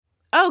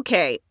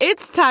Okay,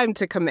 it's time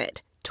to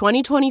commit.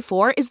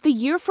 2024 is the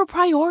year for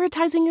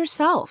prioritizing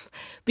yourself.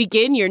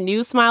 Begin your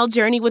new smile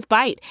journey with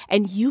Byte,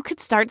 and you could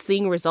start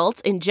seeing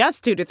results in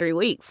just 2 to 3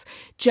 weeks.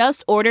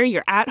 Just order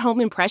your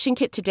at-home impression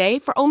kit today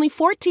for only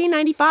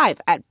 $14.95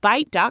 at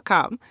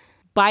Byte.com.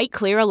 Byte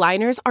Clear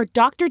aligners are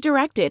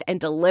doctor-directed and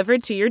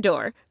delivered to your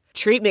door.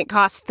 Treatment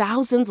costs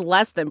thousands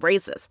less than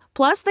braces.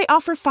 Plus, they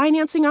offer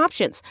financing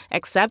options,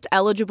 accept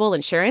eligible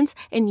insurance,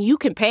 and you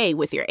can pay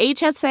with your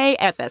HSA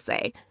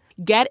FSA.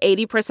 Get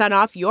 80%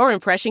 off your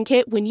impression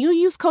kit when you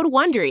use code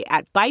WONDERY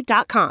at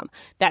Byte.com.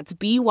 That's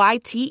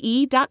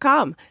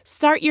BYTE.com.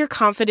 Start your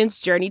confidence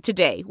journey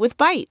today with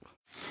Byte.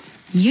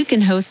 You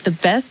can host the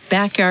best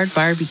backyard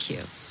barbecue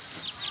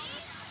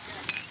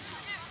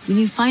when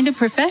you find a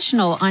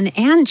professional on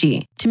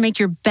Angie to make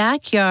your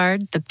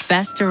backyard the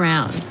best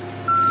around.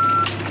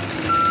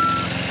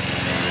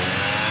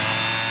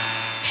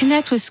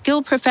 Connect with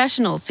skilled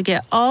professionals to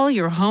get all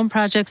your home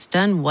projects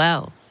done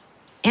well.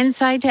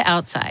 Inside to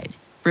outside.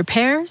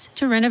 Repairs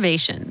to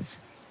renovations.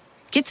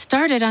 Get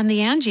started on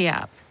the Angie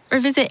app or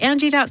visit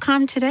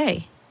Angie.com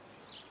today.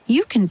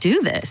 You can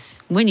do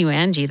this when you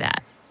Angie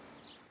that.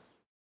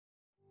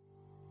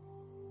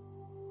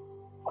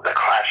 The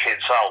crash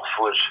itself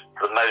was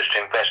the most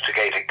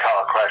investigated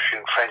car crash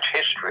in French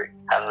history,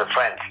 and the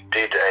French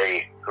did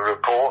a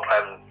report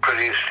and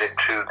produced it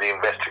to the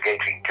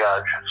investigating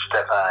judge,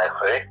 Stéphane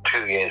Effet,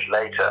 2 years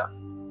later.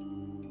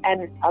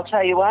 And I'll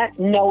tell you what,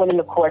 no one in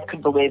the court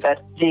could believe it.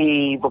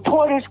 The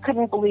reporters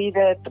couldn't believe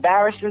it. The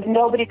barristers,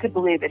 nobody could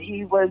believe it.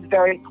 He was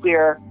very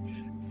clear.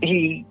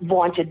 He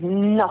wanted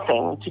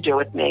nothing to do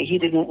with me. He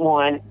didn't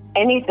want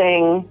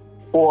anything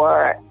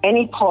or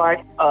any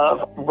part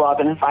of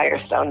Robin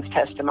Firestone's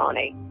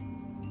testimony.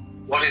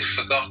 What is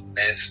forgotten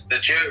is the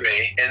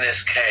jury in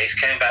this case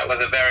came back with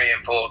a very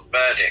important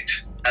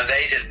verdict, and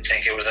they didn't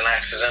think it was an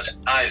accident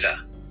either.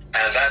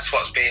 And that's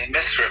what's being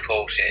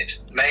misreported,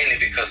 mainly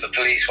because the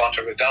police want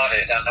to regard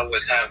it, and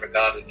always have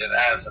regarded it,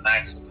 as an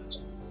accident.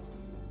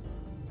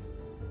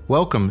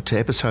 Welcome to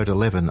episode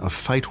 11 of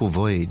Fatal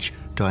Voyage,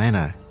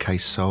 Diana,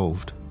 Case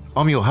Solved.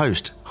 I'm your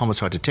host,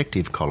 homicide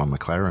detective Colin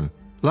McLaren.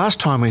 Last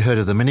time we heard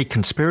of the many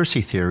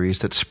conspiracy theories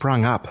that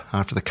sprung up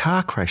after the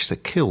car crash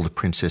that killed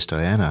Princess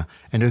Diana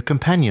and her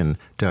companion,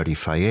 Dodi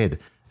Fayed,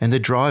 and the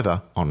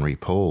driver, Henri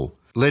Paul,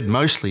 led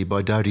mostly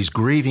by Dodi's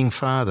grieving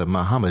father,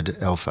 Mohammed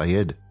El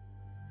Fayed.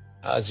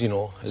 As you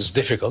know, it's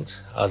difficult.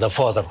 The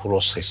father who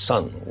lost his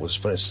son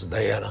with Princess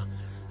Diana.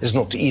 It's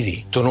not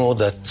easy to know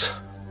that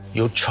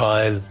your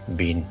child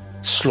been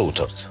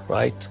slaughtered,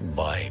 right,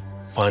 by a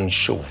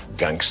bunch of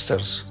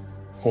gangsters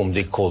whom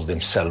they call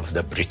themselves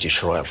the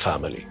British royal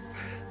family.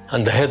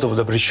 And the head of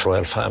the British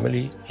royal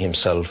family,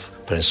 himself,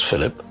 Prince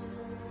Philip,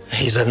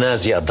 he's a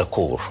Nazi at the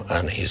core,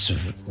 and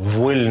he's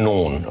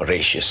well-known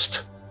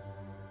racist.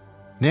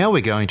 Now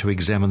we're going to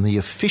examine the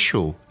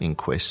official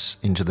inquests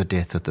into the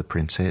death of the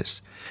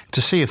princess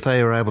to see if they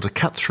are able to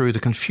cut through the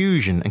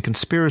confusion and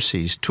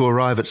conspiracies to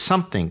arrive at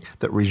something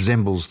that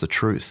resembles the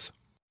truth.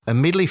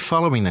 Immediately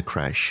following the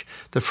crash,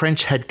 the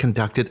French had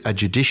conducted a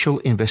judicial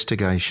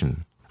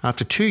investigation.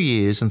 After 2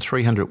 years and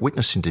 300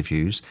 witness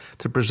interviews,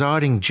 the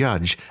presiding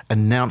judge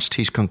announced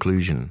his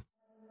conclusion.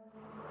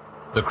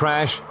 The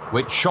crash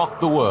which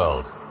shocked the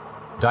world.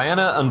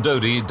 Diana and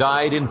Dodi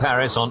died in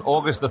Paris on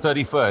August the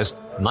 31st,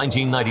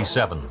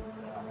 1997.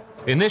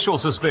 Initial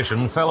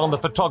suspicion fell on the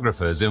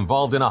photographers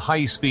involved in a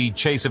high-speed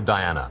chase of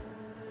Diana.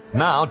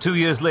 Now, 2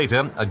 years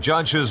later, a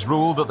judge has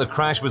ruled that the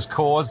crash was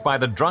caused by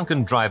the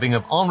drunken driving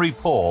of Henri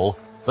Paul,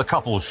 the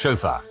couple's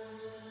chauffeur.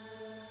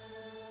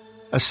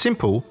 A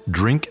simple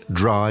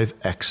drink-drive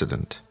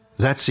accident.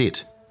 That's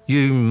it.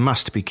 You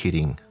must be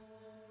kidding.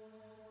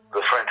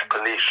 The French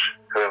police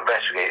who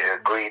investigated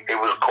agreed it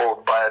was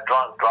caused by a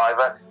drunk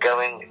driver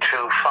going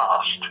too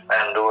fast,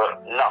 and there was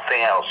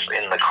nothing else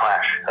in the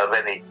crash of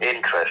any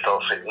interest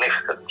or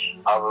significance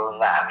other than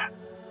that.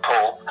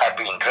 Paul had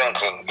been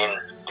drinking in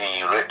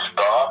the Ritz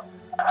bar,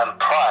 and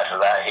prior to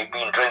that he'd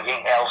been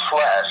drinking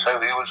elsewhere, so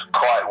he was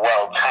quite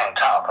well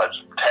tanked up, as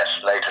tests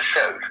later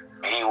showed.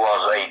 He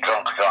was a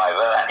drunk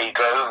driver, and he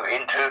drove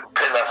into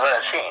Pillar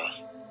 13.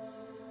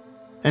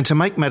 And to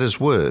make matters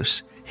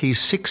worse, his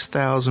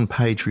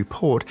 6,000-page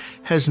report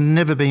has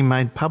never been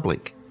made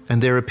public,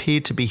 and there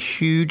appeared to be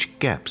huge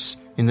gaps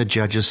in the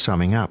judge's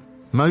summing up,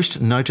 most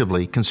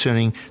notably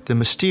concerning the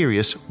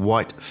mysterious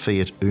white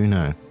Fiat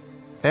Uno.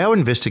 Our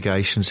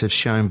investigations have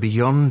shown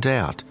beyond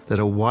doubt that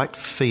a white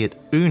Fiat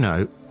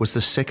Uno was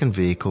the second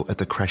vehicle at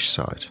the crash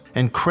site,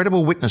 and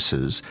credible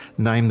witnesses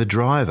named the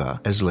driver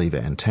as Lee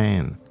Van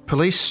Tan.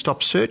 Police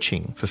stopped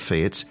searching for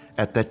Fiats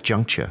at that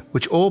juncture,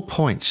 which all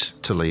points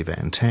to Lee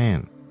Van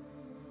Tan.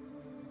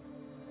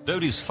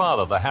 Dodi's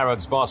father, the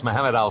Harrods boss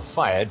Mohammed Al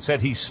Fayed,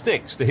 said he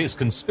sticks to his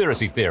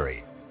conspiracy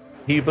theory.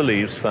 He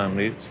believes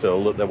firmly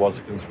still that there was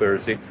a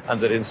conspiracy and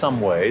that in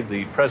some way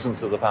the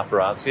presence of the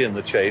paparazzi and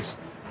the chase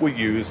were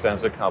used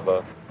as a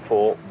cover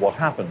for what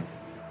happened.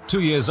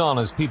 2 years on,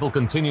 as people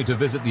continue to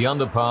visit the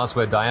underpass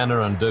where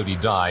Diana and Dodi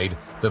died,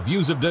 the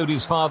views of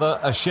Dodi's father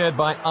are shared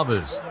by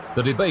others.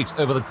 The debate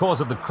over the cause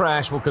of the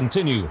crash will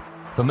continue.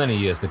 for many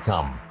years to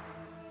come.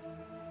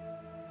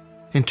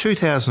 In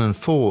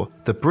 2004,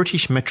 the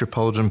British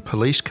Metropolitan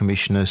Police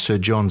Commissioner Sir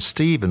John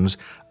Stevens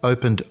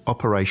opened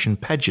Operation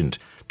Pageant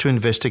to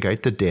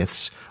investigate the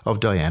deaths of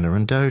Diana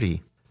and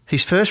Dodi.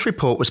 His first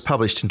report was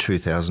published in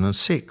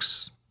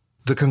 2006.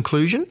 The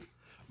conclusion?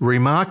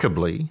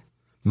 Remarkably,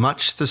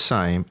 much the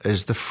same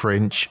as the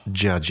French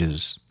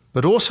judges.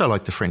 But also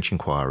like the French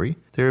inquiry,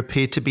 there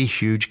appeared to be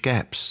huge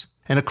gaps.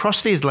 And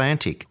across the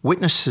Atlantic,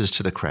 witnesses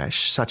to the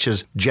crash, such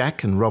as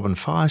Jack and Robin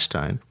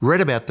Firestone, read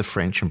about the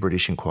French and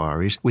British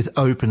inquiries with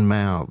open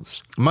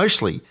mouths,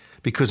 mostly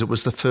because it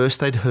was the first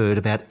they'd heard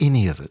about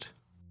any of it.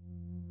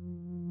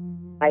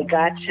 I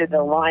got to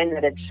the line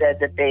that had said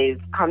that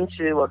they've come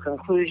to a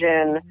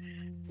conclusion,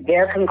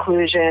 their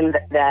conclusion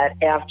that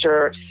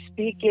after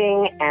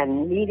speaking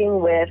and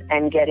meeting with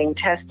and getting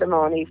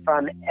testimony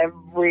from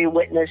every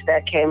witness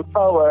that came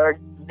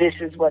forward, this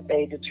is what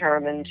they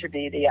determined to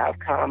be the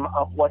outcome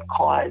of what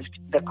caused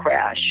the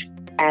crash.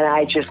 And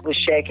I just was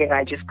shaking.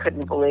 I just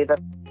couldn't believe it.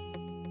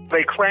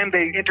 They claimed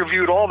they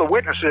interviewed all the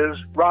witnesses.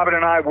 Robin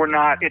and I were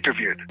not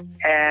interviewed.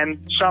 And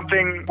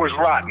something was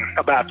rotten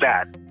about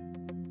that.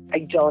 I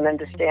don't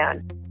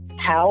understand.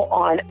 How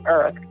on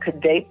earth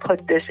could they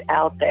put this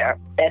out there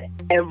that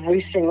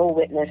every single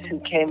witness who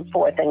came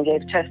forth and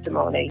gave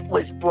testimony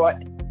was brought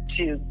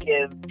to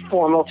give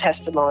formal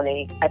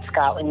testimony at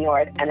Scotland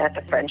Yard and at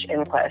the French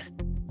inquest?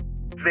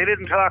 If they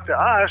didn't talk to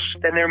us,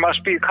 then there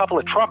must be a couple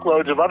of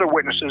truckloads of other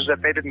witnesses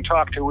that they didn't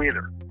talk to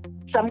either.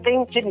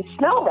 Something didn't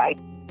smell right.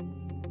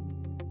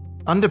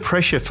 Under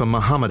pressure from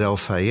Mohammed Al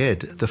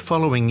Fayed, the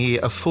following year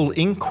a full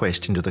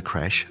inquest into the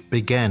crash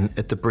began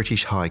at the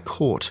British High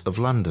Court of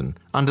London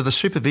under the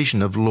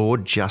supervision of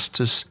Lord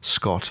Justice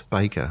Scott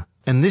Baker,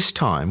 and this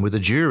time with a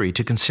jury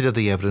to consider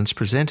the evidence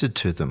presented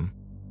to them.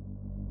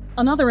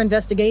 Another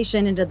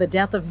investigation into the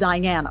death of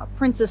Diana,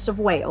 Princess of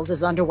Wales,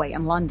 is underway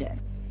in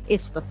London.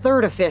 It's the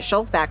third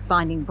official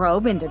fact-finding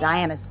probe into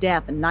Diana's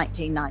death in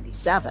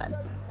 1997.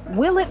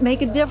 Will it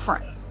make a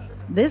difference?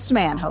 This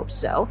man hopes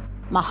so.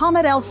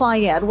 Mohammed Al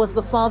Fayed was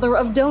the father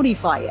of Dodi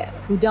Fayed,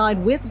 who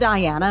died with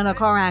Diana in a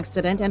car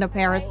accident in a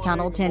Paris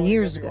tunnel 10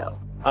 years ago.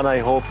 And I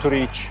hope to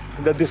reach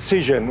the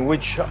decision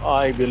which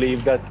I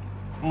believe that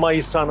my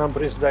son and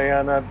Princess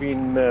Diana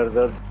been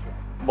murdered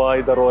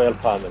by the royal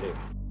family.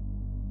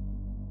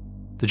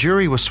 The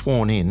jury was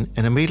sworn in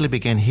and immediately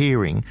began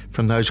hearing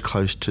from those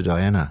close to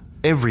Diana.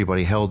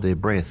 Everybody held their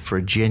breath for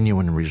a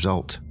genuine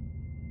result.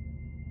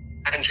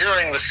 And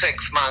during the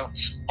 6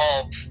 months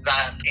of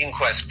that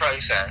inquest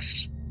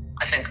process,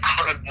 I think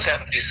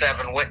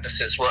 177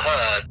 witnesses were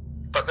heard,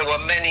 but there were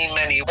many,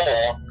 many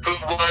more who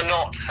were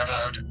not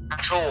heard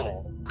at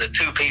all. The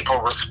two people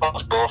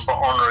responsible for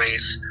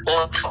Henri's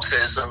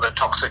autopsies and the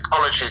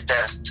toxicology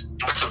tests,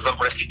 most of them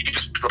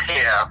refused to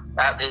appear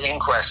at the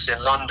inquest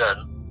in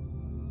London.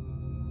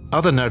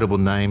 Other notable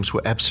names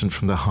were absent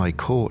from the High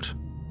Court.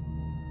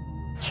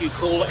 Do you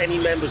call any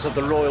members of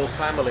the royal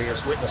family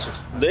as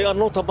witnesses? They are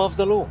not above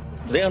the law.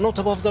 They are not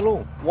above the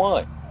law.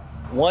 Why?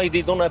 Why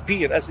they don't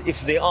appear? As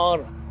if they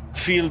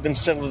feel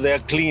themselves they are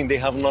clean, they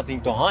have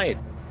nothing to hide.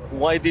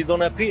 Why they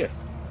don't appear?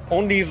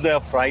 Only if they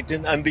are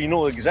frightened and they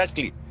know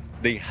exactly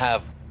they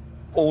have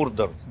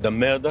ordered the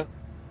murder.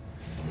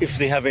 If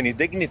they have any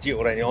dignity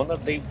or any honor,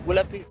 they will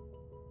appear.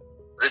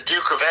 The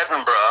Duke of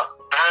Edinburgh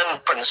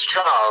and Prince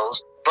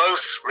Charles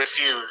both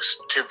refused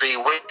to be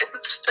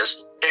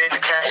witnesses in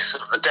the case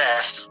of the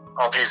death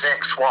of his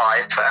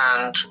ex-wife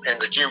and, in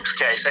the Duke's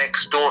case,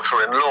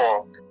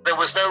 ex-daughter-in-law. There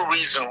was no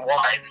reason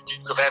why the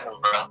Duke of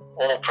Edinburgh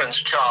or Prince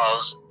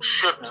Charles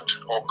shouldn't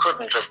or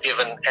couldn't have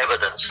given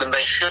evidence, and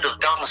they should have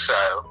done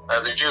so.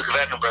 The Duke of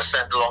Edinburgh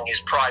sent along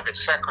his private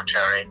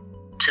secretary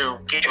to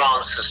give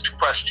answers to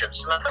questions,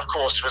 and that, of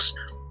course, was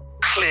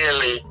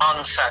clearly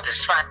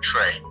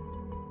unsatisfactory.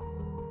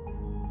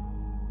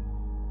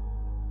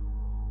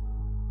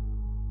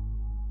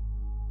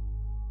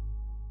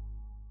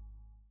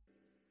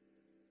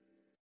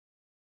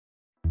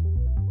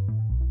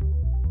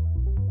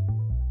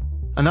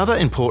 Another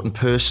important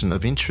person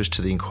of interest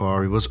to the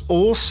inquiry was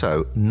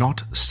also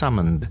not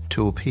summoned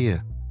to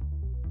appear.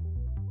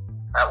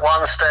 At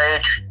one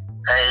stage,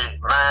 a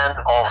man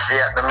of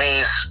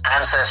Vietnamese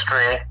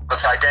ancestry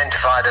was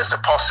identified as a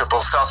possible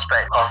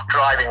suspect of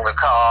driving the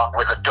car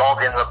with a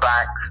dog in the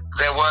back.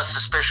 There were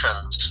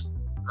suspicions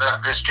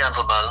that this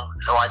gentleman,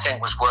 who I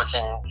think was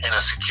working in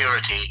a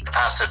security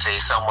capacity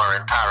somewhere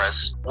in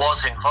Paris,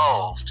 was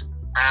involved.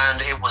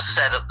 And it was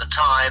said at the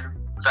time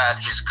that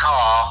his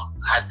car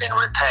had been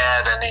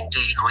repaired and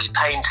indeed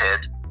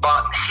repainted,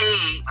 but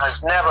he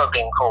has never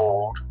been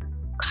called,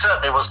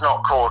 certainly was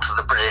not called to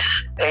the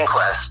British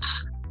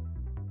inquests.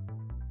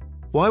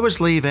 Why was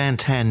Lee Van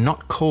Tan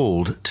not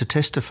called to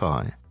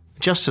testify?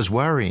 Just as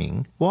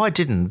worrying, why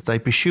didn't they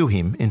pursue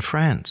him in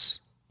France?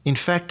 In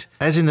fact,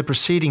 as in the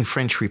preceding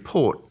French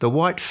report, the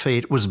white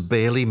feet was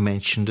barely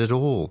mentioned at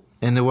all,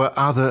 and there were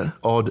other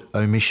odd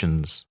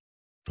omissions.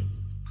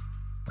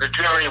 The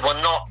jury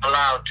were not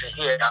allowed to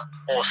hear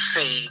or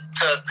see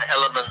certain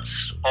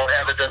elements of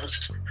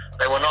evidence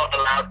They were not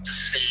allowed to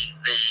see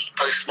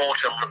the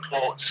post-mortem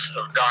reports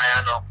of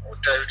Diana or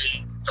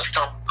Dodi. For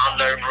some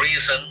unknown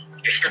reason,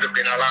 they should have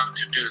been allowed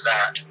to do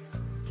that.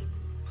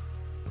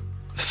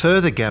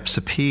 Further gaps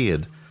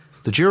appeared.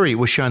 The jury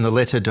was shown the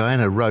letter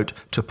Diana wrote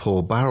to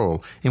Paul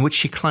Burrell, in which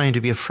she claimed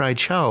to be afraid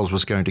Charles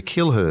was going to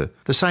kill her,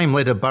 the same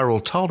letter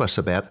Burrell told us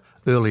about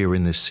earlier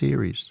in this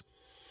series.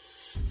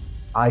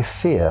 I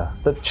fear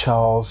that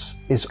Charles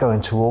is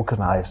going to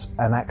organise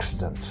an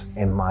accident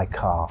in my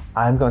car.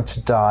 I'm going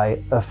to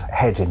die of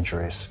head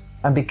injuries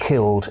and be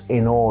killed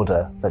in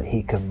order that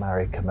he can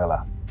marry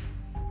Camilla.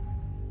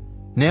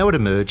 Now it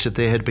emerged that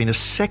there had been a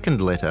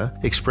second letter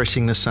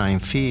expressing the same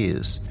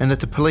fears, and that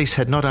the police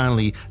had not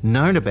only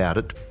known about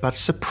it, but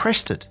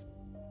suppressed it.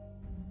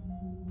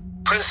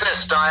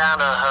 Princess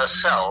Diana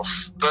herself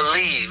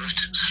believed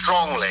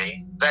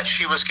strongly that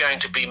she was going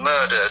to be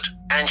murdered,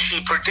 and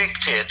she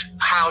predicted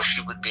how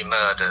she would be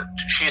murdered.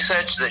 She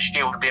said that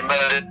she would be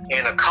murdered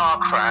in a car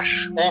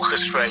crash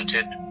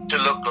orchestrated to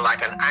look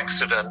like an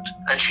accident,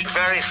 and she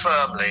very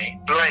firmly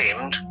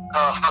blamed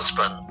her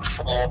husband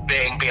for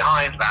being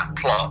behind that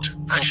plot.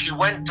 And she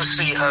went to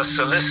see her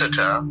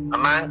solicitor, a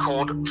man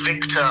called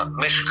Victor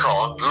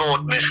Mishcon,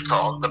 Lord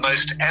Mishcon, the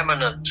most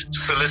eminent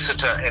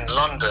solicitor in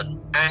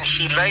London, and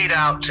she laid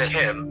out to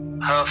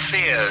him her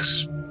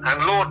fears.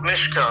 And Lord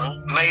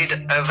Mishcon made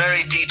a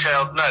very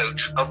detailed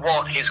note of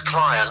what his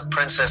client,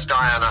 Princess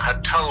Diana,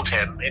 had told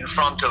him in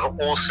front of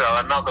also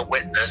another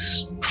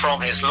witness from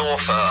his law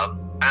firm,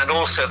 and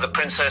also the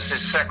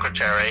princess's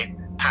secretary,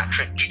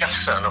 Patrick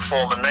Jeffson, a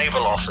former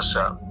naval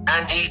officer.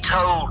 And he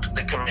told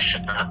the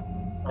commissioner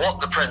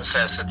what the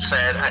princess had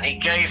said, and he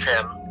gave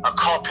him a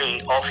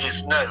copy of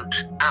his note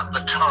at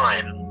the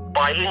time.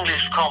 By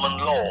English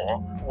common law,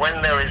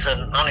 when there is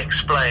an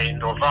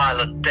unexplained or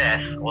violent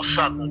death or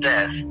sudden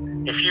death,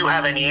 if you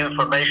have any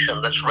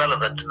information that's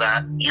relevant to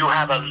that, you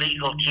have a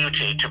legal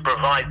duty to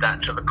provide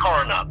that to the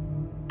coroner.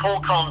 Paul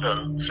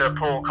Condon, Sir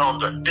Paul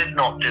Condon, did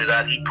not do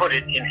that. He put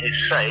it in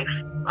his safe.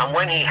 And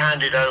when he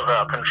handed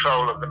over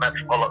control of the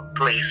Metropolitan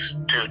Police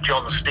to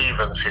John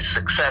Stevens, his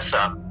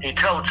successor, he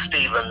told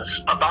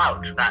Stevens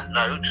about that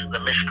note, the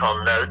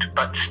Mishcon note,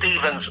 but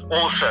Stevens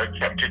also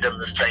kept it in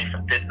the safe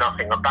and did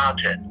nothing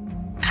about it.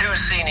 Two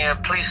senior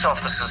police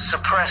officers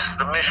suppressed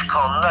the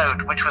Mishcon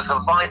note, which was a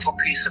vital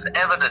piece of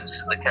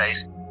evidence in the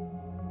case.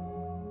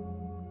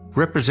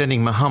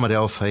 Representing Mohammed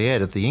Al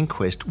Fayed at the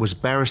inquest was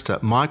barrister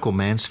Michael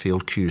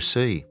Mansfield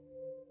QC.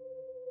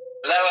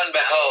 Lo and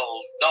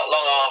behold, not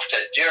long after,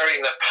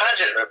 during the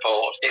Paget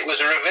report, it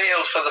was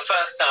revealed for the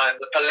first time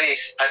the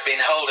police had been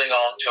holding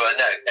on to a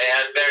note. They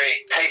had very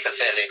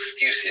paper-thin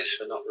excuses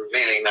for not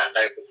revealing that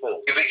note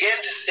before. You begin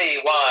to see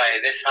why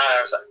this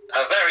has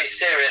a very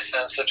serious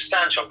and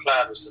substantial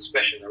cloud of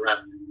suspicion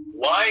around.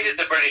 Why did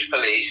the British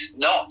police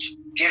not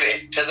give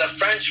it to the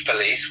French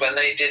police when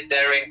they did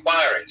their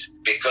inquiries?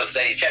 Because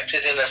they kept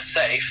it in a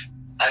safe,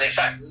 and in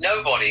fact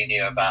nobody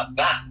knew about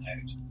that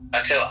note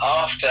until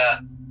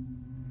after.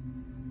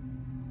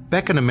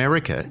 Back in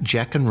America,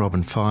 Jack and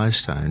Robin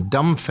Firestone,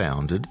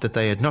 dumbfounded that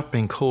they had not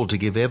been called to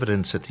give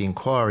evidence at the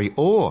inquiry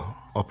or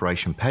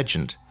Operation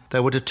Pageant, they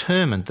were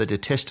determined that their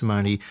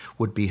testimony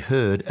would be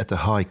heard at the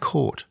High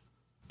Court.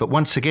 But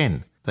once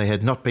again, they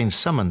had not been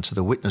summoned to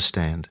the witness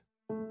stand.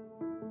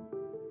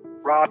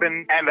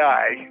 Robin and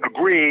I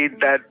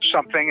agreed that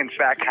something, in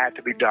fact, had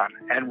to be done.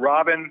 And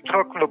Robin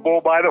took the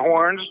bull by the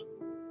horns.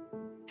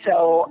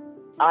 So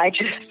I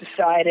just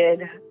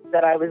decided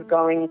that I was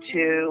going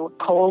to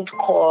cold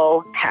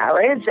call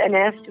Harrods and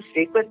ask to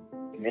speak with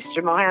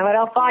Mr. Mohammed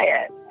Al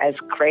Fayed. As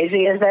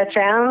crazy as that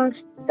sounds,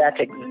 that's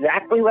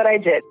exactly what I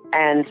did.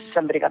 And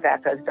somebody got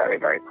back to us very,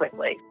 very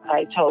quickly.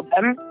 I told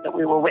them that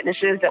we were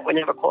witnesses that were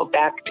never called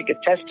back to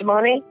give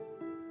testimony.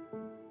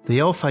 The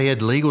Al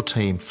Fayed legal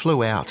team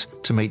flew out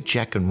to meet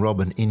Jack and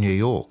Robin in New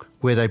York,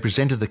 where they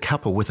presented the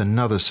couple with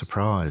another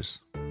surprise.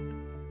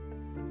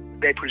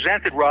 They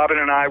presented Robin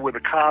and I with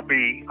a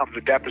copy of the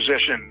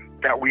deposition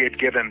that we had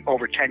given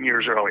over 10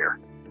 years earlier.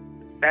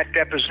 That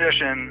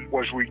deposition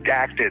was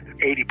redacted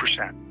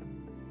 80%.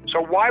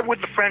 So why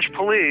would the French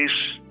police,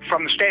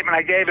 from the statement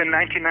I gave in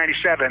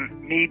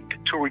 1997, need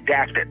to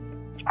redact it?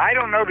 I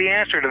don't know the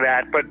answer to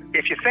that, but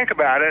if you think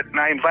about it, and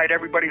I invite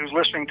everybody who's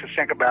listening to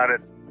think about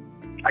it,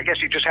 I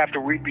guess you just have to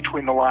read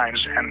between the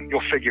lines and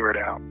you'll figure it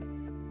out.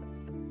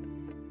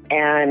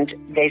 And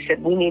they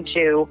said, we need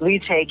to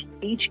retake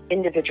each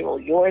individual,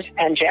 yours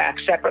and Jack,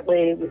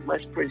 separately. We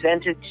must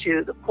present it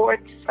to the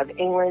courts of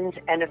England.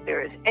 And if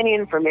there is any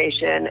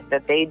information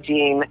that they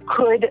deem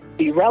could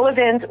be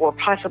relevant or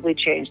possibly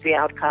change the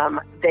outcome,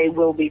 they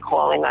will be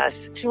calling us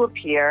to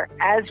appear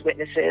as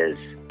witnesses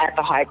at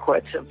the High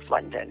Courts of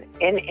London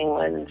in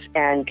England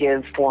and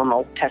give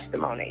formal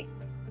testimony.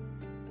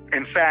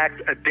 In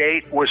fact, a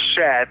date was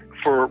set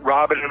for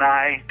Robin and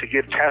I to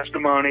give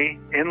testimony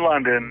in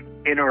London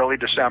in early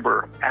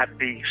December at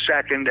the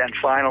second and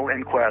final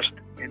inquest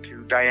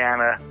into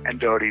Diana and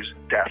Dodi's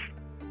death.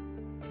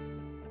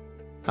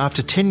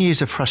 After 10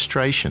 years of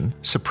frustration,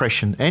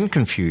 suppression and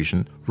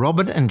confusion,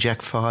 Robin and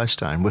Jack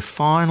Firestone were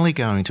finally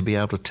going to be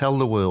able to tell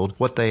the world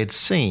what they had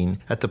seen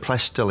at the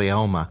Place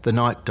d'Alma the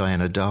night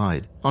Diana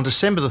died. On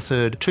December the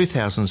 3rd,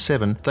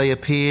 2007, they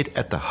appeared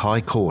at the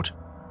High Court.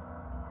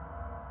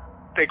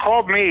 They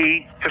called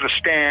me to the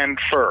stand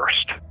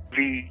first.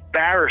 The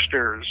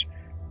barristers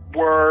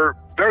were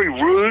very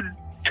rude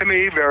to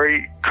me,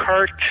 very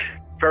curt,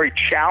 very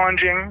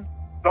challenging.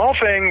 The whole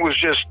thing was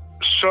just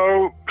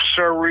so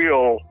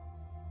surreal.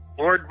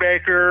 Lord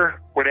Baker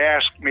would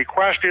ask me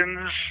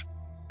questions.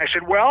 I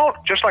said, well,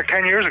 just like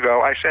 10 years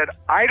ago, I said,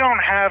 I don't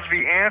have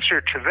the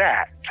answer to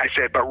that. I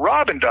said, but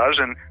Robin does,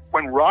 and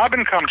when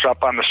Robin comes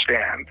up on the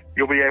stand,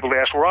 you'll be able to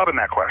ask Robin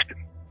that question.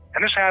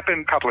 And this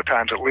happened a couple of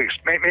times at least,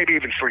 maybe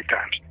even 3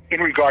 times, in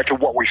regard to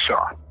what we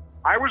saw.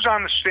 I was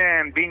on the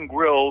stand being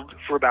grilled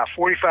for about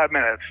 45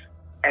 minutes,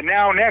 and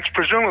now next,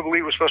 presumably,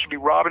 it was supposed to be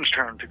Robin's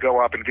turn to go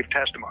up and give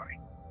testimony.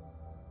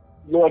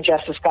 Lord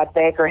Justice Scott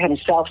Baker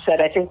himself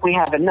said, I think we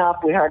have enough.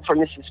 We heard from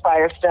Mrs.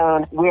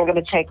 Firestone. We're going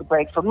to take a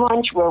break from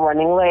lunch. We're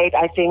running late.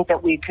 I think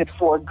that we could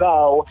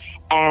forego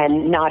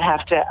and not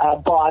have to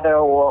bother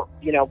or,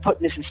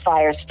 put Mrs.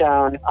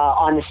 Firestone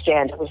on the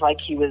stand. It was like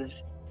he was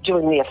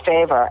doing me a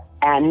favor.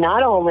 And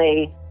not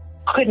only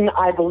couldn't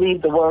I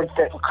believe the words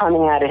that were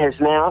coming out of his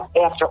mouth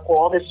after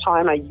all this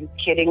time, are you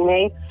kidding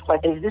me?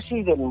 Like, is this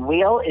even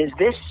real? Is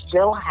this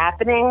still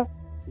happening?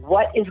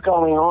 What is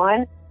going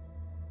on?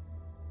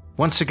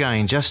 Once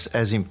again, just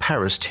as in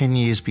Paris 10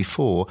 years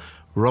before,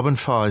 Robin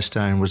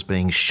Firestone was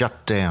being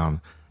shut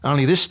down.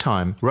 Only this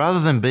time, rather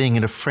than being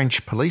in a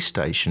French police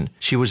station,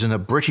 she was in a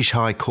British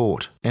High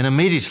Court. And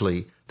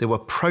immediately there were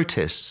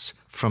protests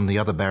from the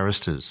other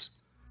barristers.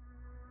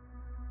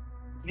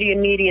 The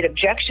immediate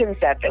objections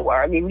that there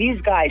were. I mean,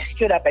 these guys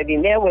stood up. I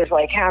mean, there was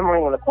like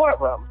hammering in the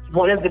courtroom.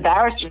 One of the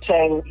barristers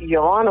saying,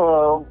 Your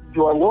Honor,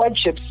 Your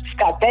Lordship,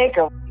 Scott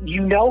Baker, you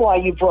know why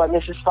you brought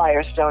Mrs.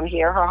 Firestone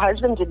here. Her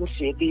husband didn't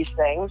see these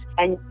things.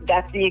 And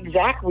that's the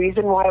exact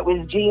reason why it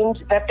was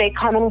deemed that they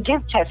come and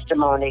give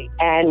testimony.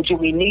 And do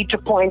we need to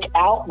point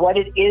out what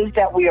it is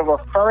that we are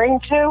referring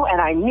to?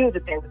 And I knew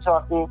that they were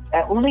talking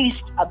at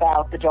least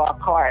about the dark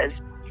cars.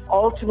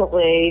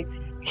 Ultimately,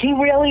 he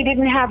really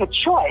didn't have a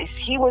choice.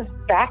 He was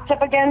backed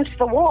up against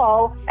the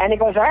wall, and he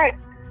goes, all right,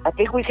 I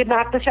think we could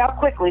knock this out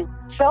quickly.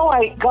 So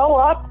I go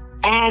up,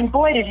 and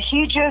boy, did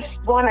he just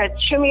want to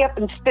chew me up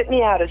and spit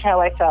me out is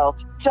how I felt.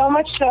 So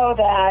much so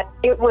that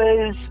it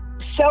was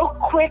so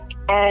quick,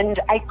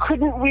 and I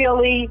couldn't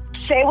really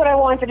say what I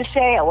wanted to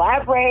say,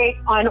 elaborate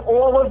on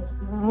all of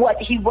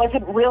what he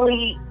wasn't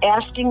really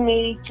asking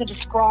me to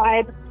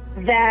describe.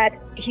 That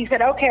he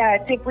said, okay, I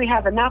think we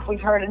have enough. We've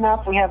heard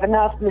enough. We have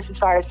enough. Mrs.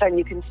 Firestone,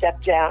 you can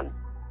step down.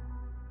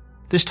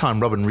 This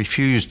time, Robin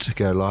refused to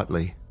go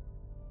lightly.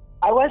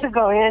 I wasn't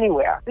going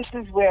anywhere. This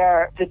is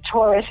where the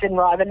Taurus in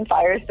Robin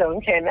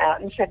Firestone came out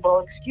and said,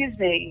 well, excuse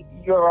me,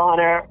 Your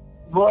Honor,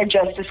 Lord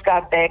Justice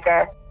Scott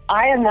Baker,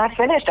 I am not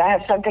finished. I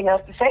have something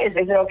else to say. Is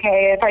it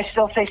okay if I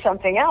still say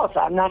something else?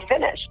 I'm not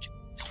finished.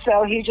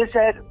 So he just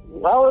said,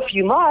 well, if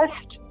you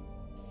must.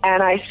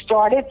 And I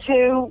started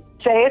to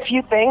say a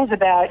few things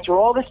about you're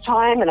all this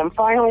time and I'm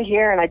finally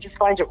here, and I just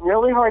find it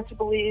really hard to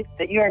believe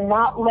that you're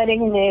not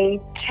letting me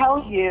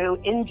tell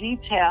you in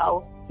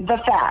detail the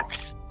facts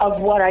of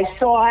what I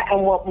saw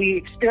and what we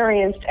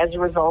experienced as a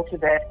result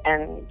of it.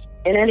 And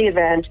in any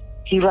event,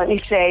 he let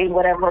me say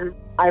whatever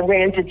I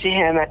ranted to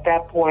him at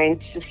that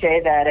point to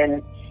say that,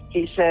 and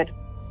he said,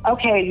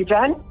 okay, are you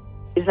done?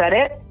 Is that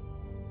it?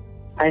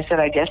 I said,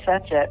 I guess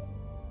that's it.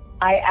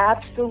 I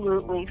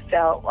absolutely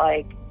felt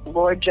like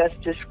Lord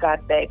Justice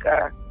Scott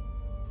Baker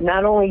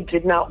not only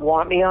did not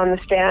want me on the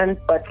stand,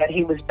 but that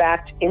he was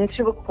backed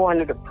into a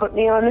corner to put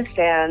me on the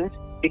stand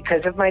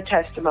because of my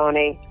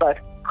testimony, but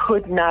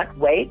could not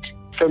wait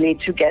for me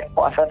to get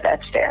off of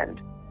that stand.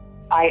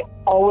 I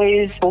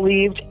always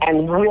believed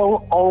and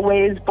will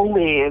always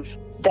believe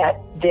that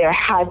there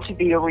had to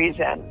be a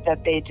reason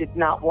that they did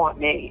not want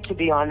me to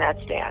be on that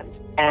stand.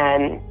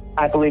 And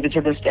I believe it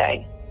to this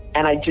day.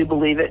 And I do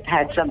believe it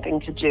had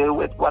something to do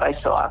with what I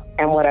saw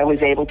and what I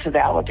was able to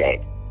validate.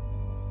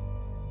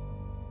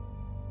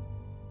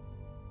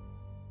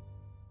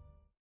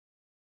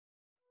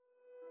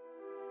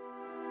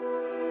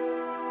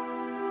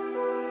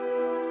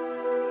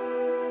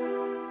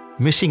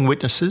 Missing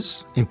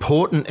witnesses,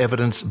 important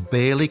evidence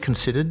barely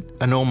considered,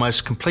 an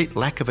almost complete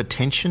lack of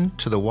attention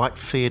to the white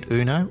Fiat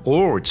Uno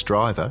or its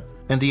driver,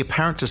 and the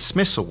apparent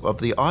dismissal of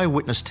the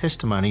eyewitness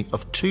testimony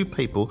of 2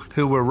 people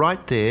who were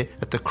right there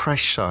at the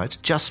crash site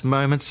just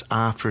moments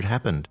after it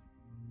happened.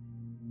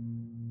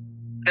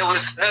 There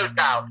was no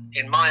doubt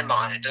in my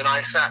mind, and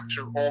I sat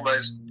through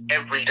almost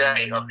every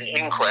day of the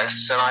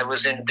inquest, and I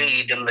was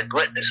indeed in the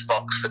witness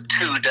box for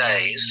 2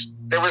 days.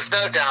 There was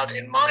no doubt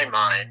in my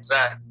mind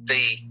that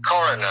the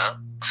coroner,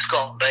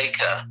 Scott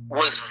Baker,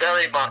 was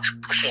very much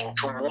pushing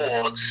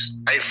towards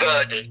a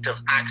verdict of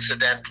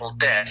accidental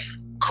death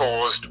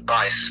caused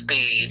by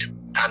speed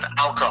and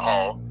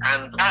alcohol,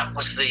 and that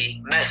was the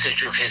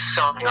message of his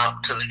summing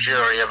up to the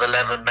jury of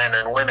 11 men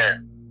and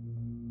women.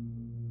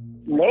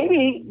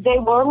 maybe they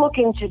were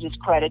looking to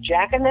discredit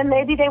Jack, and then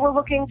maybe they were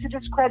looking to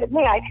discredit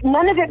me.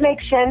 None of it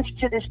makes sense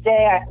to this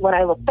day when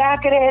I look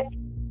back at it.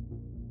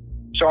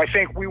 So I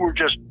think we were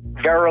just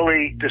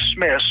verily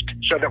dismissed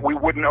so that we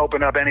wouldn't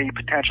open up any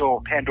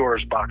potential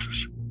Pandora's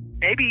boxes.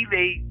 Maybe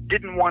they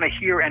didn't want to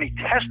hear any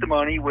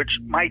testimony which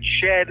might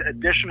shed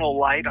additional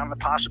light on the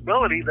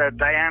possibility that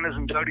Diana's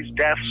and Dodi's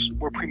deaths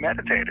were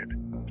premeditated.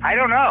 I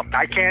don't know.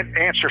 I can't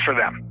answer for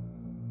them.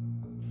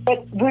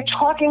 But we're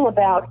talking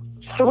about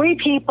 3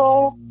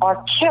 people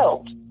are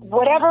killed.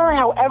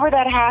 However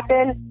that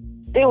happened,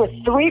 there were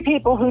 3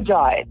 people who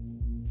died.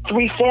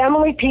 3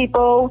 family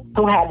people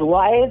who had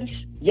lives.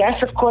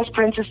 Yes, of course,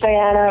 Princess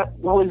Diana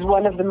was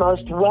one of the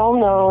most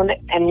well-known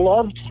and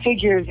loved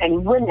figures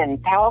and women,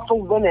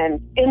 powerful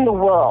women in the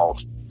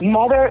world.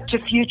 Mother to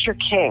future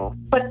king.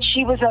 But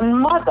she was a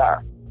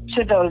mother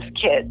to those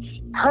kids.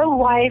 Her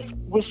life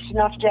was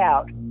snuffed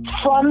out.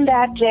 From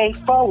that day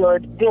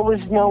forward, there was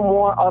no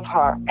more of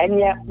her. And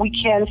yet we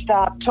can't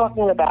stop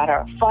talking about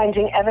her,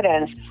 finding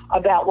evidence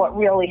about what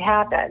really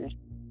happened.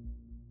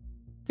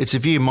 It's a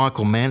view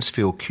Michael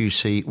Mansfield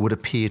QC would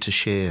appear to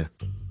share.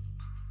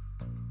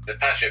 The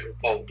Patrick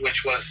report,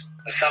 which was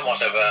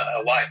somewhat of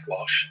a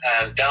whitewash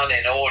and done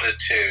in order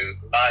to,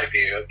 in my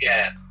view,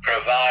 again,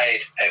 provide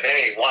a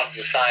very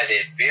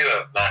one-sided view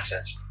of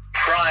matters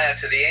prior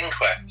to the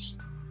inquest.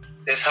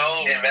 This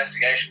whole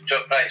investigation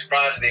took place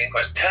prior to the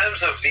inquest. In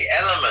terms of the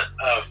element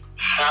of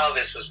how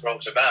this was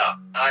brought about,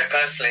 I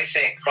personally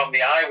think from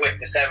the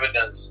eyewitness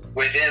evidence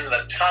within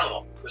the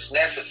tunnel was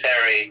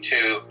necessary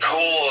to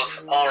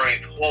cause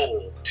Henri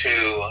Paul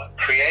to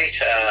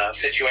create a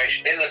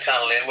situation in the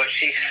tunnel in which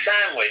he's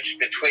sandwiched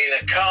between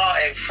a car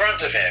in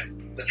front of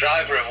him, the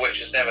driver of which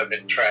has never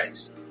been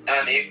traced,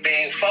 and he's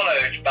being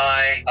followed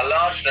by a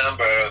large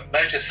number of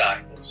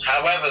motorcycles.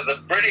 However,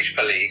 the British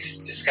police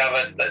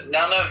discovered that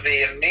none of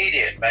the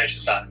immediate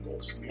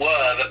motorcycles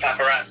were the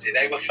paparazzi.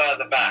 They were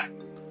further back.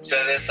 So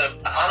there's some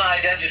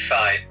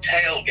unidentified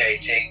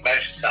tailgating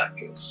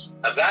motorcycles.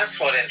 And that's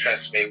what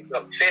interests me.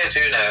 The Fiat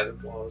Uno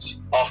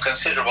was of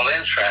considerable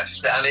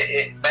interest, and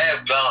it may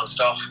have glanced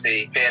off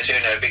the Fiat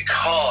Uno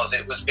because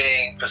it was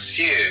being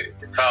pursued,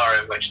 the car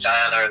in which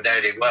Diana and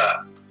Dodi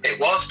were. It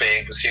was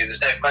being pursued,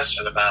 there's no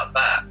question about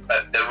that.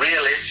 But the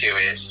real issue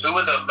is, who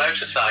were the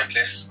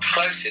motorcyclists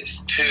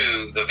closest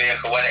to the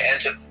vehicle when it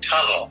entered the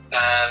tunnel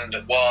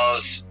and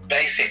was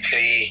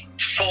basically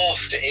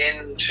forced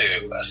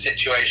into a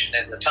situation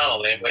in the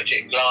tunnel in which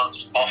it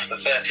glanced off the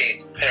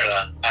 13th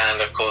pillar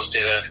and, of course,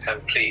 did a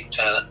complete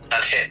turn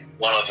and hit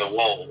one of the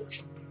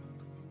walls.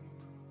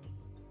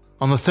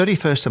 On the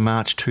 31st of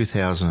March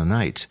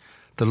 2008,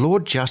 the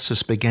Lord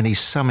Justice began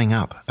his summing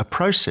up, a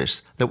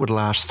process that would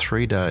last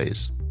 3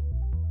 days.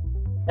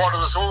 What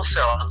was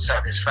also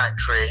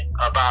unsatisfactory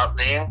about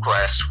the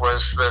inquest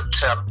was that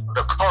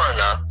the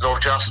coroner,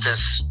 Lord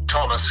Justice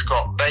Thomas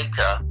Scott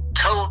Baker,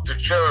 told the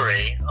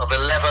jury of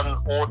 11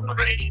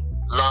 ordinary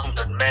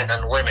London men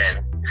and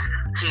women,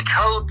 he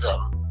told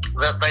them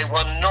that they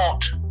were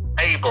not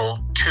able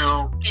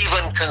to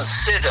even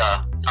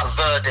consider a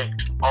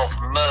verdict of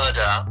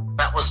murder.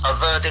 That was a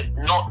verdict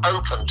not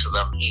open to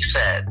them, he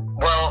said.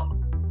 Well,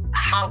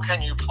 how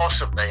can you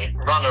possibly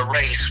run a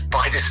race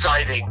by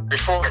deciding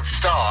before it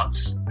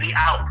starts the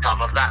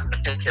outcome of that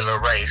particular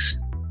race?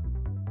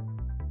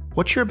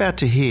 What you're about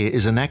to hear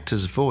is an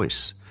actor's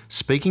voice,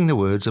 speaking the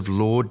words of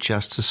Lord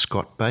Justice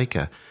Scott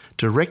Baker,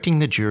 directing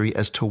the jury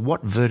as to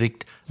what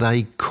verdict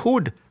they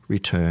could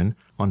return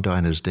on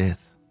Diana's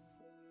death.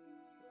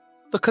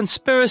 The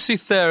conspiracy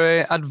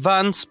theory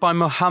advanced by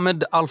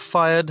Mohammed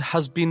Al-Fayed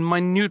has been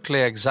minutely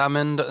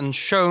examined and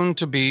shown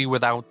to be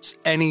without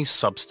any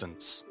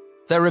substance.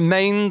 There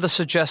remain the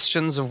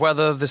suggestions of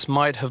whether this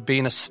might have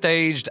been a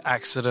staged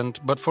accident,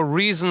 but for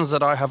reasons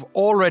that I have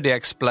already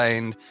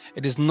explained,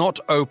 it is not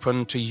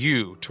open to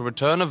you to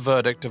return a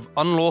verdict of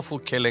unlawful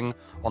killing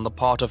on the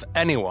part of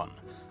anyone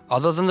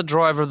other than the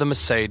driver of the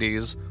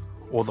Mercedes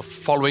or the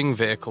following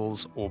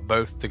vehicles or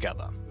both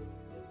together.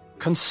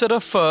 Consider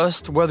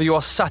first whether you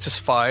are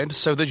satisfied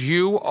so that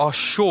you are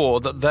sure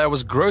that there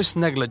was gross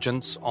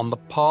negligence on the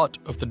part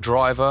of the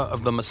driver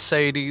of the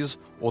Mercedes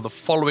or the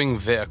following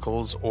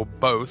vehicles or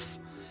both,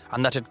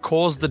 and that it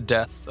caused the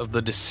death of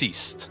the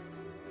deceased.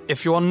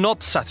 If you are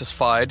not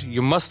satisfied,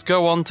 you must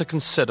go on to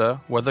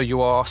consider whether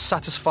you are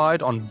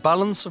satisfied on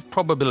balance of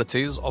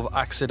probabilities of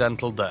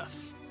accidental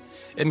death.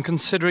 In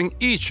considering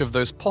each of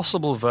those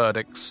possible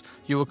verdicts,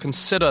 you will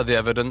consider the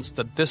evidence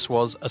that this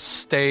was a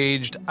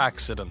staged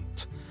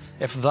accident.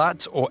 If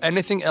that or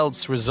anything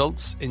else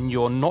results in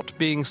your not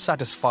being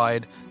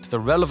satisfied to the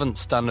relevant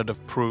standard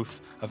of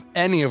proof of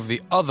any of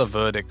the other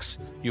verdicts,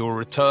 you will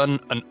return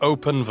an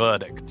open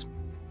verdict.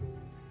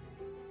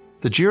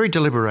 The jury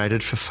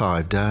deliberated for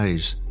 5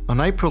 days. On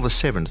April the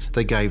 7th,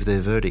 they gave their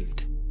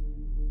verdict.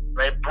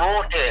 They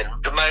brought in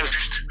the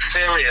most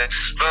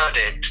serious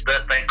verdict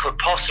that they could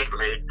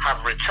possibly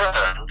have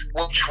returned,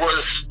 which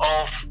was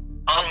of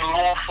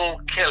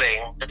unlawful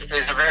killing. It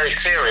is a very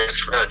serious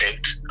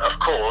verdict, of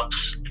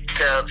course.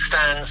 It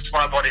stands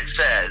by what it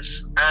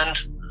says. And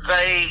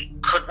they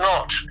could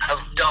not have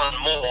done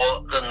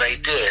more than they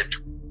did.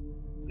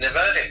 The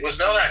verdict was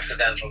no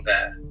accidental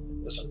death.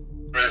 It was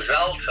a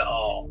result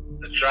of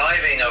the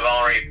driving of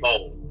Henri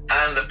Paul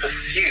and the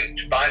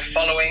pursuit by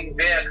following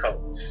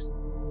vehicles.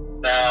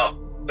 Now,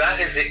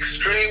 that is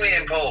extremely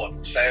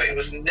important. So it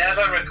was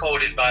never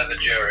recorded by the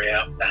jury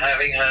after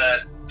having heard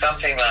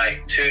something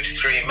like 2 to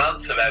 3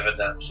 months of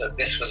evidence that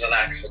this was an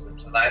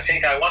accident. And I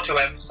think I want to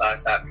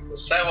emphasize that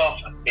because so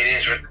often it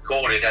is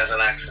recorded as an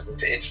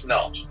accident. It's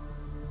not.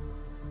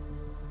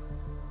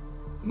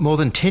 More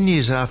than 10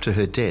 years after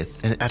her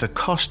death, and at a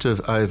cost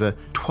of over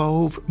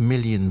 £12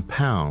 million,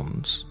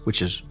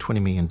 which is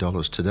 $20 million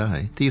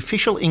today, the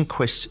official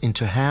inquest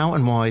into how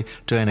and why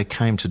Diana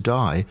came to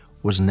die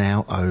was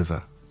now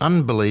over.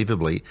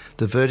 Unbelievably,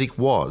 the verdict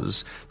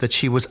was that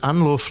she was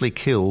unlawfully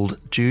killed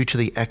due to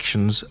the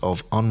actions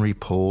of Henri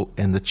Paul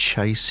and the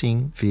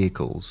chasing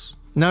vehicles.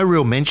 No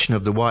real mention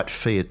of the white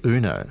Fiat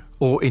Uno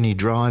or any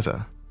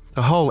driver.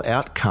 The whole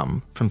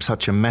outcome from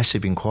such a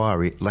massive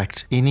inquiry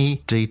lacked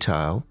any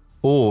detail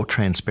or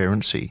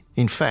transparency.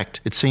 In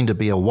fact, it seemed to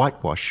be a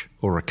whitewash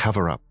or a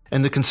cover-up.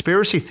 And the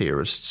conspiracy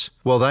theorists,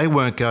 well, they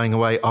weren't going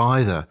away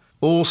either.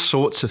 All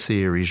sorts of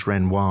theories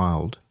ran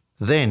wild.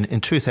 Then,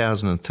 in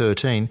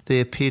 2013,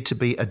 there appeared to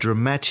be a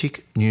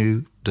dramatic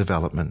new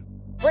development.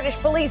 British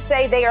police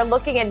say they are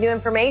looking at new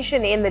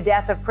information in the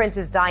death of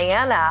Princess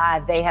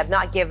Diana. They have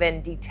not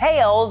given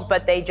details,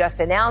 but they just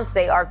announced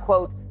they are,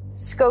 quote,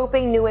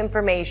 scoping new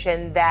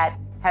information that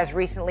has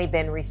recently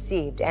been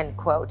received, end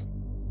quote.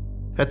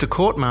 At the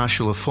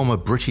court-martial of former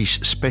British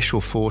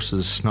Special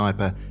Forces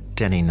sniper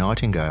Danny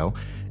Nightingale,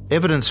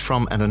 evidence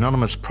from an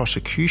anonymous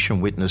prosecution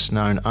witness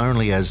known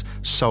only as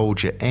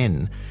Soldier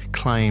N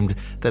claimed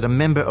that a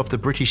member of the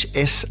British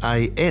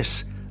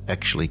SAS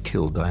actually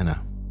killed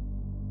Diana.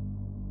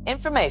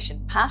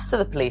 Information passed to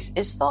the police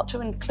is thought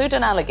to include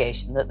an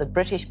allegation that the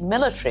British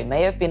military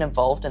may have been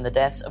involved in the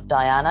deaths of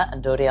Diana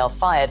and Dodi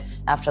Al-Fayed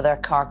after their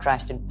car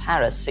crashed in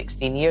Paris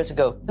 16 years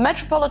ago. The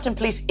Metropolitan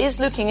Police is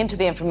looking into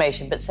the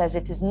information but says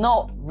it is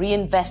not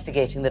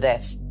reinvestigating the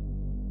deaths.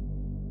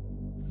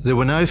 There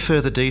were no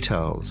further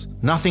details,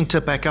 nothing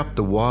to back up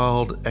the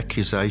wild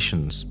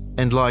accusations.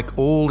 And like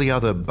all the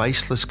other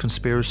baseless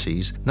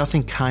conspiracies,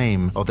 nothing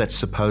came of that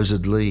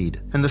supposed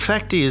lead. And the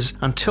fact is,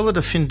 until a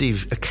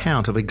definitive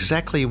account of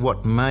exactly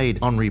what made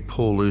Henri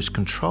Paul lose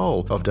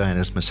control of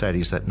Diana's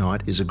Mercedes that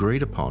night is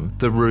agreed upon,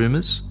 the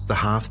rumours, the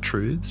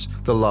half-truths,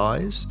 the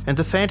lies, and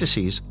the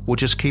fantasies will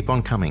just keep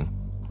on coming.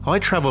 I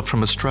travelled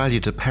from Australia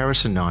to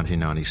Paris in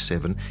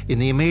 1997 in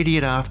the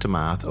immediate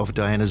aftermath of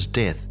Diana's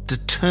death,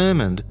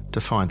 determined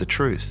to find the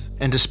truth.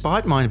 And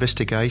despite my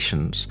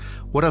investigations,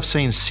 what I've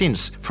seen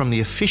since from the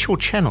official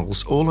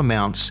channels all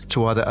amounts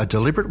to either a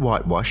deliberate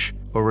whitewash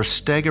or a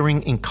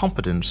staggering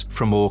incompetence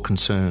from all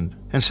concerned.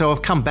 And so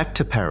I've come back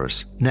to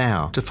Paris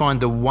now to find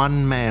the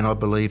one man I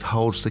believe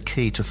holds the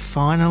key to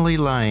finally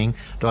laying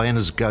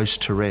Diana's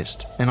ghost to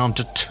rest. And I'm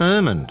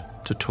determined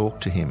to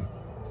talk to him.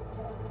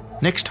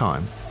 Next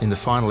time, in the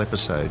final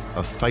episode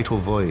of Fatal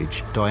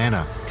Voyage,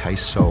 Diana,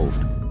 case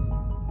solved.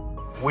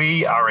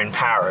 We are in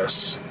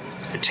Paris,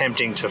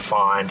 attempting to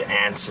find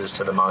answers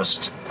to the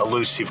most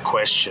elusive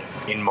question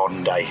in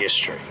modern-day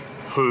history.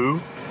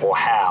 Who or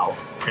how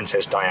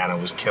Princess Diana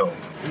was killed.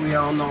 We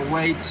are on our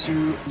way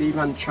to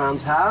Lehman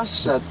Tran's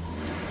house.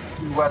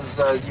 He was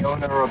the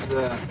owner of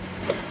the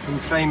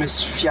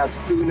infamous Fiat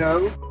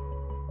Uno.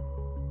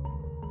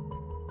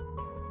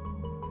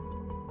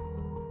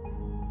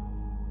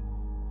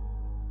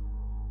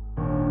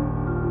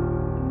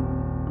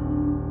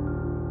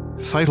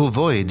 Fatal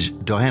Voyage,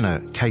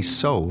 Diana, Case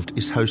Solved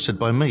is hosted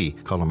by me,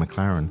 Colin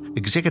McLaren,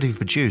 executive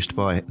produced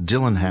by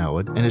Dylan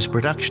Howard, and is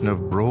production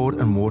of Broad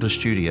and Water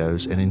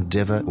Studios and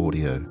Endeavour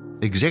Audio.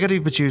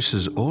 Executive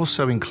producers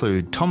also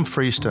include Tom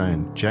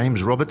Freestone,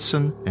 James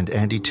Robertson and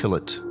Andy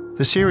Tillett.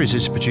 The series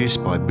is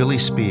produced by Billy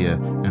Spear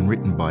and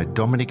written by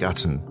Dominic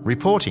Utton.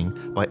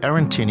 Reporting by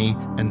Aaron Tinney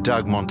and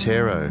Doug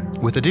Montero,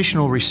 with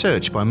additional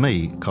research by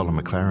me, Colin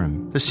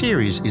McLaren. The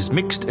series is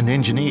mixed and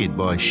engineered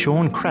by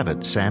Sean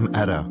Kravitz, Sam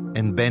Adder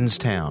and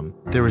Benstown.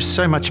 There is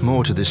so much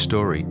more to this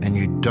story and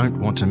you don't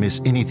want to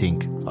miss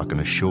anything, I can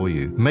assure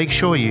you. Make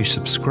sure you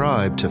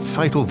subscribe to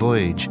Fatal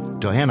Voyage,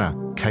 Diana,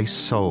 Case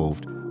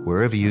Solved,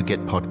 wherever you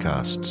get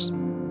podcasts.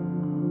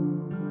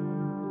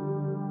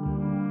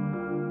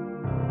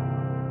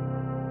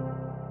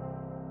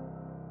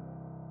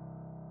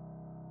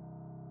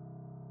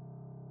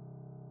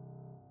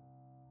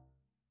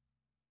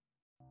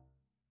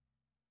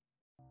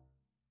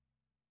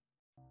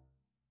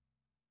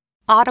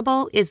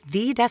 Audible is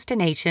the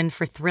destination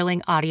for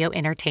thrilling audio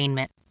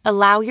entertainment.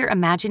 Allow your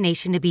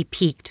imagination to be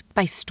piqued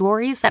by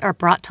stories that are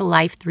brought to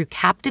life through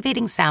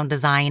captivating sound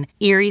design,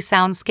 eerie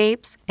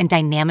soundscapes, and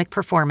dynamic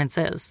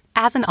performances.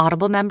 As an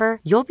Audible member,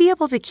 you'll be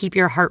able to keep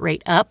your heart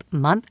rate up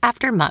month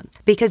after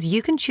month because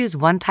you can choose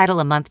one title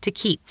a month to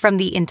keep from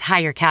the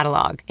entire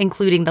catalog,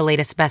 including the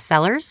latest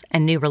bestsellers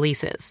and new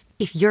releases.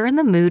 If you're in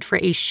the mood for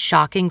a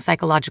shocking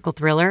psychological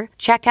thriller,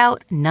 check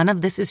out None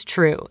of This Is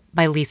True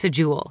by Lisa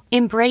Jewell.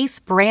 Embrace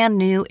brand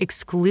new,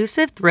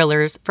 exclusive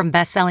thrillers from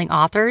best-selling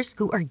authors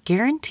who are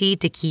guaranteed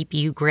to keep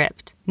you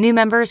gripped. New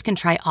members can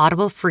try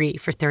Audible free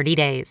for 30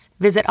 days.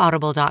 Visit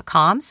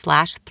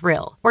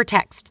audible.com/thrill or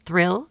text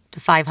thrill to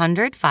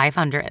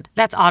 500-500.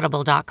 That's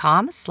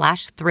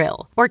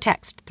audible.com/thrill or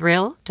text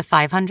thrill to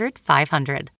 500-500.